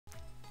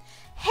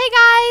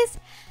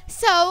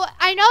So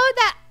I know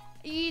that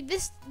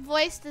this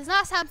voice does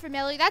not sound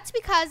familiar. That's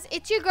because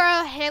it's your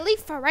girl Hailey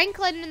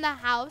Franklin in the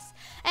house,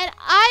 and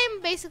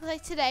I'm basically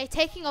today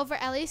taking over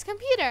Ellie's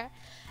computer.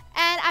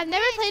 And I've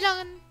never played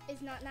on.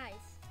 It's not nice.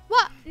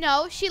 What?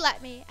 No, she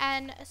let me,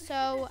 and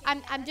so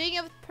I'm doing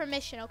it with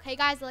permission. Okay,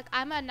 guys, like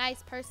I'm a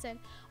nice person.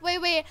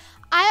 Wait,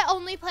 I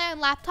only play on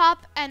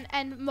laptop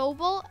and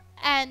mobile,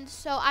 and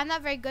so I'm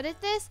not very good at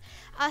this.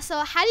 So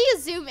how do you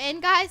zoom in,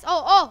 guys?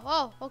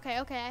 Oh, okay.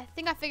 I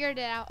think I figured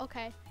it out.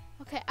 Okay.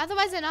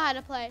 Otherwise, I know how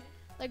to play.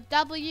 Like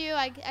W,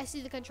 I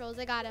see the controls.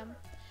 I got them.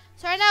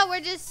 So right now we're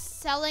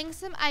just selling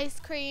some ice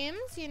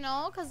creams, you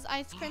know, because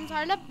ice creams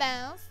are the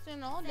best, you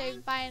know. They're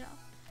buying.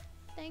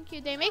 Thank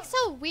you. They make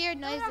so weird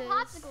noises. Those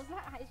are popsicles,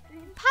 not ice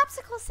cream.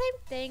 Popsicle, same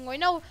thing. We're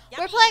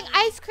playing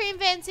Ice Cream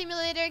Van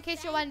Simulator, in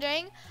case you're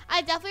wondering.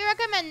 I definitely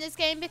recommend this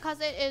game because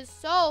it is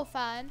so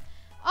fun.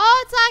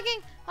 Oh, it's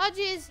lagging. Oh,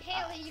 jeez.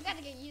 Hailey, you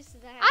gotta get used to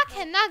that. I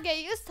cannot get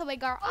used to it,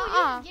 girl.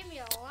 Oh, you just give me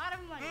a lot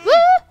of money.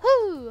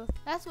 Woohoo!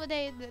 That's what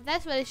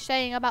it's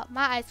saying about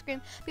my ice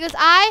cream, because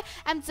I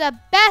am the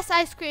best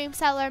ice cream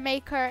seller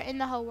maker in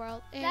the whole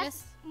world. And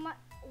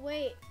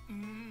Wait.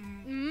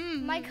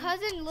 My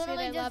cousin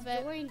literally just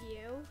joined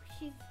you.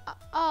 She's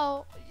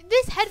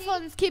these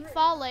headphones keep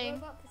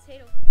falling.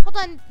 Hold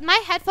on,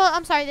 my headphones.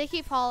 I'm sorry, they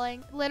keep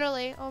falling.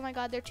 Literally. Oh my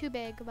God, they're too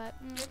big. But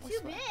they're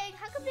too big.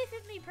 How come they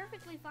fit me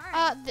perfectly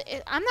fine?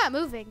 I'm not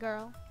moving,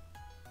 girl.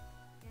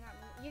 You're not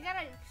moving. You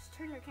gotta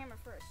turn your camera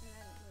first and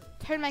then move.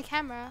 Turn my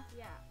camera.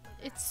 Yeah.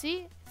 It's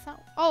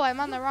not. Oh, I'm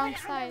on the wrong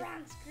side.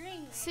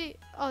 Screen. See.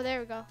 Oh, there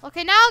we go.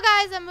 Okay, now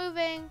guys, I'm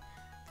moving.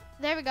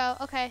 There we go.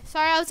 Okay,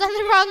 sorry, I was on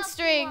the wrong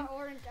string.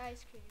 Orange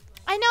ice cream.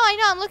 I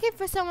know. I'm looking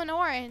for someone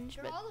orange.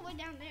 They're all the way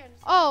down there.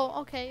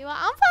 Oh, okay. Well,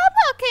 I'm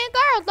okay,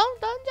 girl.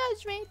 Don't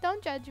judge me.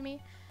 Don't judge me.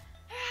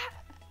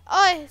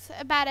 Oh, it's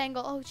a bad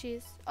angle. Oh,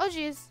 jeez.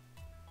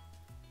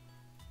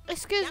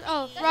 Excuse.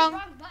 Oh, wrong.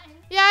 Button.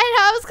 Yeah, I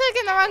know. I was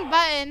clicking the wrong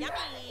button.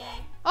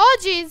 Oh,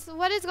 jeez.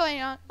 What is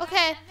going on?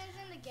 Okay. Evan's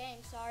in the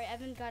game. Sorry,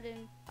 Evan got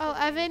in. Oh,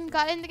 Evan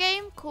got in the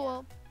game.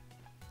 Cool.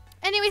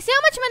 Anyway, see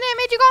how much money I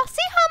made you, girl?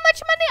 See how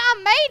much money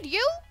I made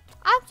you?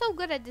 I'm so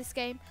good at this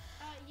game.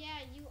 Yeah,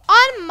 you.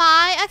 On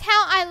my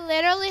account, I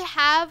literally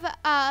have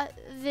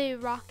the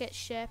rocket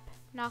ship.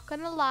 Not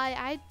gonna lie,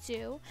 I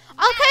do.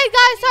 Okay,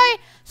 guys,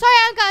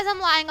 sorry, guys, I'm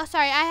lying. Oh,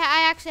 sorry,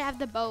 I actually have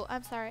the boat.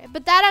 I'm sorry,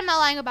 but that I'm not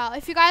lying about.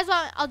 If you guys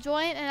want, I'll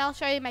join and I'll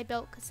show you my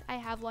boat because I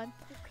have one.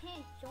 You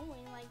can't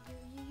join. Like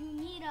you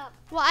need a.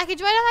 Well, I can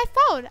join on my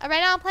phone.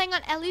 Right now, I'm playing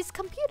on Ellie's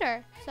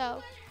computer.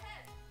 So,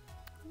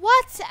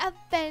 what's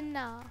Evan?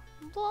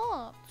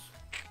 What?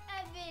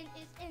 Evan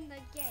is in the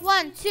game.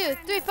 1, 2,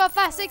 3, 4,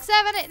 5, 6,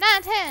 7, 8,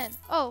 9, 10.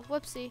 Oh,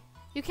 whoopsie.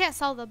 You can't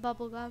sell the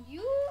bubble gum.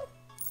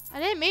 I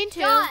didn't mean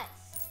to. Shots.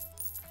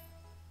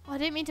 Oh, I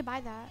didn't mean to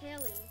buy that.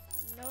 Hailey,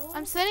 no.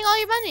 I'm spending all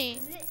your money.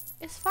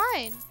 It's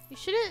fine. You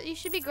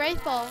should be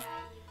grateful.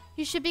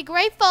 You should be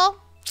grateful.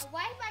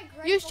 Why am I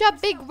grateful? You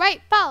should be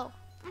grateful.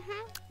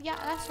 Yeah,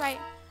 that's right.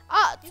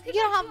 Oh, you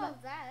don't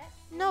have that.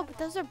 No, but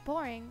those are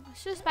boring. I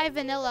should just buy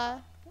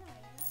vanilla.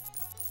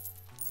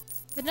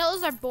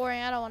 Vanillas are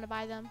boring. I don't want to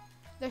buy them.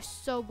 They're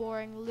so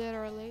boring,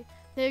 literally.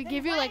 They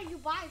give you like. Why did you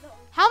buy those?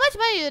 How much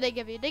money do they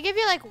give you? They give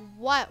you like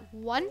what?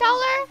 $1?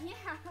 Yeah.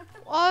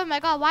 Oh my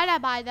God! Why did I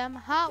buy them?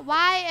 Huh?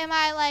 Why am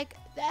I like?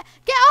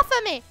 Get off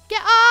of me!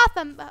 Get off!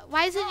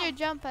 Why isn't your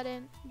jump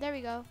button? There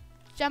we go.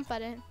 Jump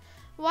button.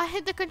 Why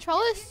hit the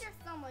controllers? Use your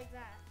thumb like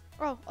that.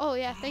 Oh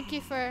yeah. Thank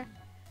you for.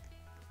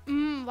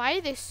 Why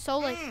are they so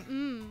like?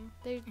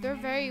 They're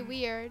very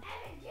weird.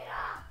 Get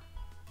up.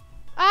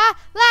 Ah!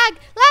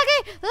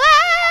 Laggy!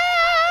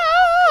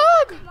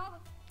 Lag!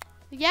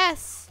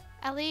 Yes,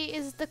 Ellie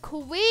is the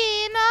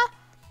queen.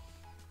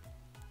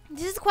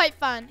 This is quite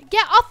fun.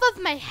 Get off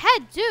of my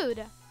head, dude.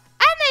 And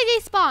they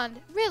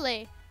despawned.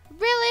 Really?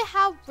 Really?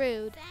 How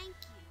rude.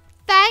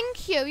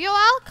 Thank you. You're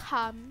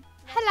welcome.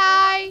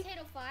 Hello.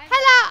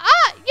 Hello.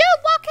 Ah,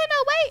 you're walking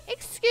away.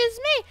 Excuse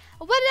me.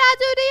 What did I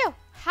do to you?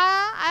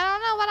 Huh? I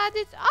don't know what I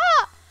did.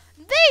 Oh,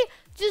 they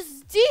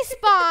just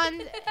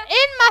despawned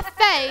in my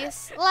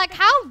face. Like,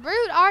 how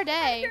rude are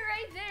they? You're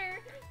right there.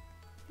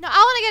 No, I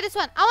want to get this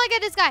one. I want to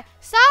get this guy.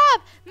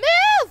 Stop.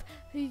 Move.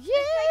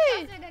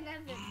 Yeah.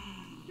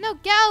 No,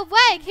 get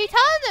away. Can you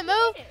tell him to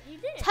move? You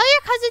did it. Tell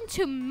your cousin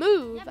to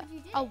move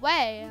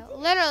away.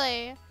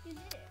 Literally. You did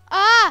it.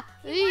 Ah.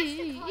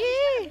 He's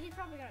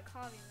probably gonna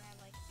call me, man.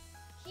 Like,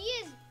 he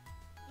is,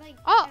 like.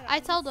 Oh, I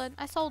sold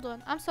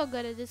one. I'm so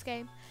good at this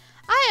game.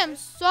 I am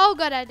so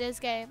good at this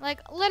game.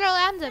 Like, literally,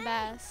 I'm the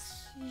best.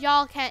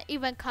 Y'all can't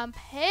even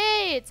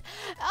compete.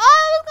 Oh,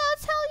 I was gonna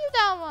tell you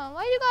that one.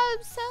 Why you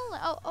gotta sell it?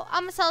 Oh,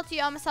 I'm gonna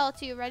sell it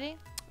to you. Ready?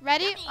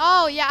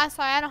 Oh, yeah. I'm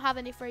sorry. I don't have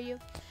any for you.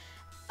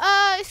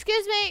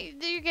 Excuse me.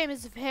 Your game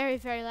is very,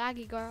 very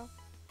laggy, girl.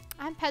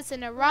 I'm pressing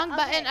the wrong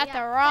button at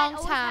the wrong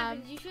time.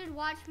 Happens. You should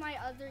watch my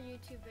other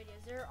YouTube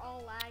videos. They're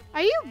all laggy.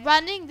 Are you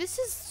running? This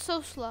is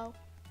so slow.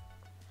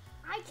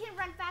 I can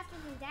run faster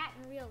than that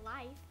in real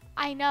life.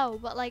 I know,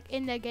 but like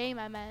in the game,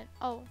 I meant.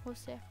 Oh,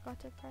 what's it? I forgot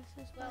to press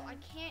this button. Well, I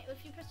can't.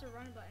 If you press the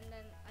run button,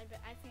 then I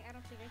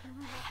don't think I can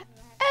run faster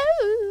than that.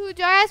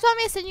 Do you guys want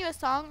me to send you a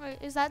song, or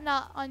is that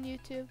not on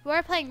YouTube?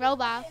 We're playing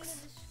Roblox.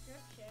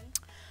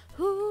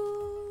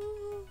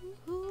 Ooh,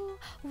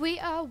 we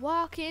are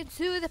walking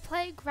to the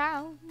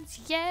playground,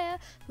 yeah.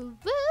 Ooh,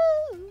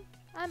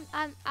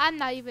 I'm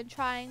not even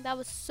trying. That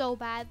was so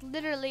bad,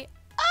 literally.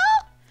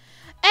 Oh.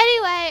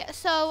 Anyway,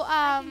 so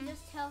I can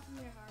just tell from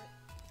your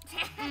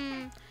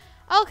heart.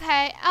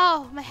 Okay.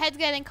 Oh, my head's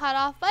getting cut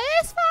off, but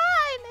it's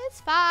fine.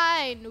 It's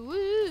fine.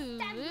 Woo.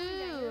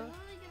 Woo.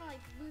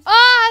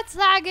 Oh, it's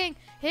lagging.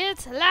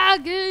 It's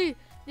laggy.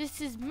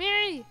 This is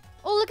me.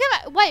 Oh, look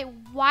at my. Wait,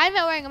 why am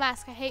I wearing a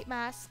mask? I hate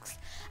masks.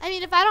 I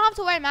mean, if I don't have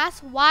to wear a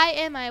mask, why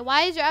am I?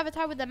 Why is your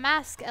avatar with a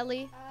mask,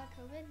 Ellie?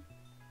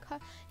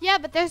 COVID. Yeah,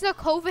 but there's no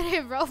COVID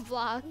in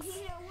Roblox.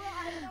 Yeah, well,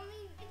 I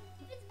mean,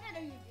 if it's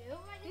better, you do.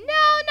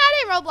 No, not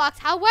in Roblox.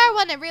 I'll wear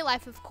one in real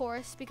life, of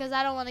course, because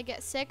I don't want to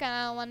get sick and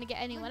I don't want to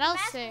get anyone else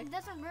sick. It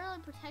doesn't really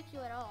protect you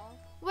at all.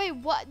 Wait,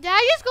 what? Did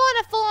I just go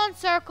in a full-on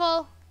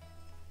circle?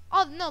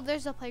 Oh, no,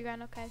 there's a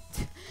playground. Okay.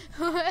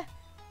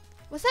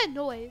 What's that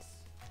noise?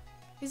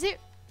 Is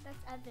it? That's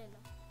Evan.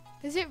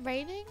 Is it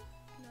raining?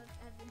 No, it's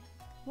Evan.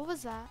 What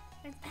was that?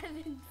 It's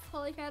Evan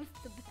falling out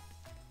of the bed.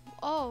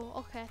 Oh,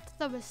 okay. I thought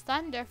that was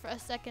thunder for a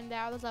second there.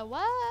 I was like,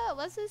 what?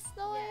 What's this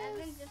noise?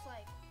 Yeah, Evan's just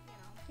like,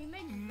 he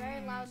makes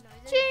very loud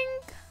noises.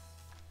 Chink!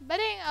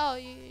 Bidding. Oh,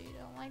 you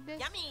don't like this?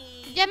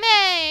 Yummy!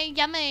 Yummy!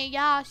 Yummy!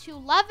 Yes, you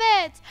love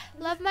it!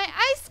 Love my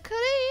ice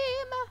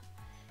cream!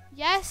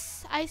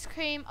 Yes, ice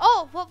cream.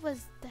 Oh, what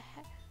was the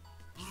heck?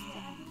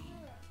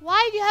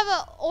 Why do you have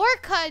an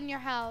orca in your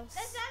house?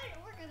 That's not an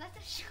orca, that's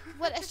a shark.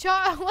 What a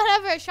shark?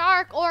 Whatever,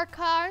 shark,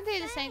 orca, aren't they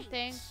the same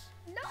thing?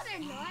 No, they're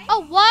not.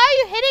 Oh, why are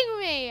you hitting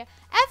me?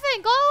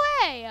 Effing, go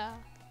away!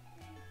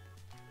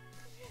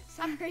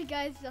 Sorry,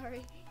 guys,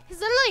 sorry.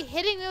 He's literally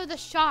hitting me with a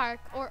shark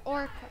or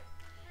orca.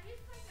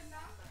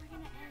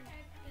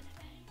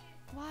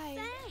 Why?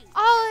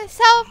 Oh,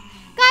 so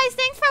guys,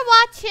 thanks for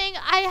watching.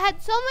 I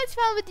had so much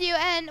fun with you,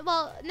 and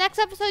well, next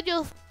episode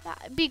you'll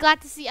be glad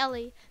to see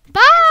Ellie.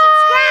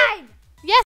 Bye.